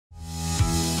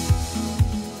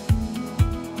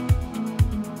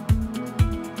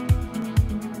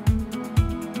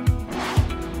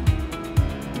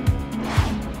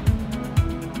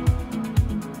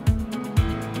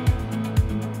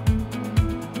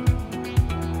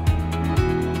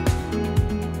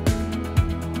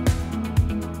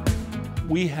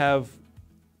We have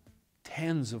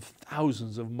tens of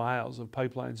thousands of miles of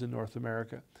pipelines in North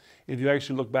America. If you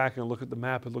actually look back and look at the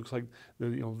map, it looks like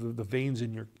the veins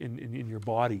in your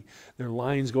body. There are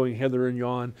lines going hither and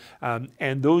yon,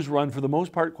 and those run for the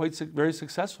most part very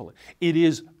successfully.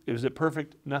 Is it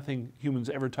perfect? Nothing humans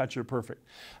ever touch are perfect.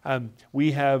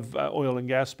 We have oil and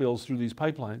gas spills through these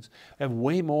pipelines. Have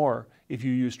way more if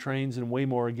you use trains, and way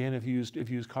more again if you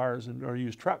use cars or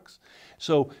use trucks.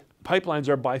 So pipelines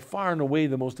are by far and away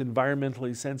the most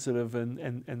environmentally sensitive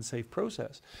and safe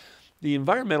process. The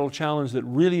environmental challenge that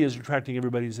really is attracting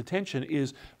everybody's attention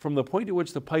is from the point at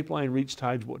which the pipeline reached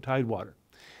tidewater.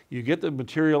 You get the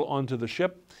material onto the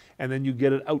ship, and then you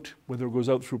get it out, whether it goes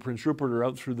out through Prince Rupert or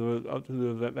out through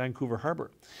the Vancouver Harbor.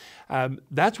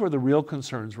 That's where the real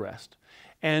concerns rest.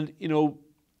 And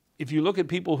if you look at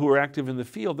people who are active in the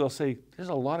field, they'll say there's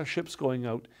a lot of ships going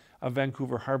out of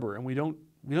Vancouver Harbor, and we don't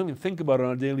even think about it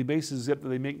on a daily basis, except that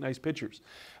they make nice pictures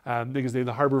because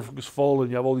the harbor is full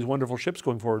and you have all these wonderful ships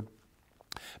going forward.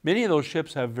 Many of those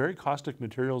ships have very caustic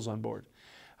materials on board.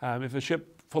 If a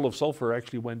ship full of sulfur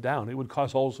actually went down, it would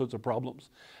cause all sorts of problems.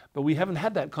 But we haven't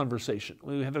had that conversation.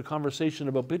 We have a conversation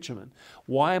about bitumen.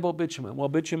 Why about bitumen? Well,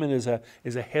 bitumen is a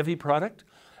heavy product.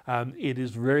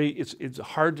 It's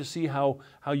hard to see how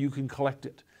you can collect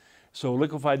it. So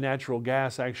liquefied natural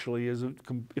gas actually is,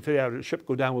 if they have a ship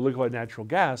go down with liquefied natural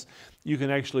gas, you can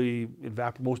actually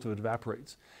most of it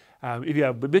evaporates. If you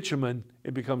have bitumen,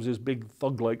 it becomes this big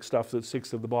thug-like stuff that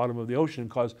sticks to the bottom of the ocean and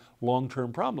causes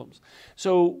long-term problems.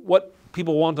 So what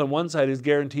people want on one side is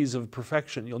guarantees of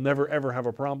perfection. You'll never, ever have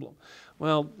a problem.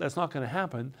 Well, that's not going to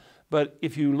happen. But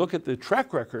if you look at the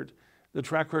track record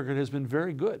has been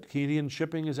very good. Canadian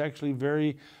shipping is actually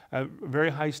very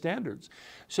high standards.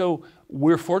 So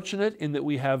we're fortunate in that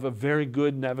we have a very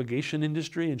good navigation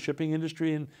industry and shipping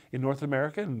industry in North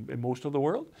America and in most of the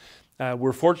world.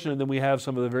 We're fortunate that we have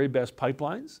some of the very best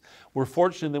pipelines. We're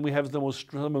fortunate that we have some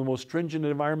of the most stringent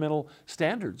environmental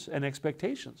standards and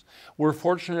expectations. We're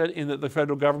fortunate in that the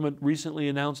federal government recently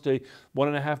announced a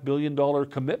 $1.5 billion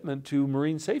commitment to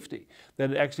marine safety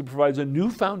that actually provides a new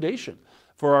foundation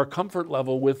for our comfort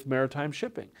level with maritime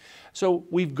shipping. So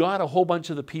we've got a whole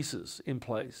bunch of the pieces in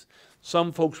place.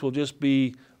 Some folks will just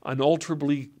be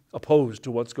unalterably opposed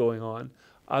to what's going on.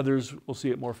 Others will see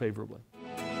it more favorably.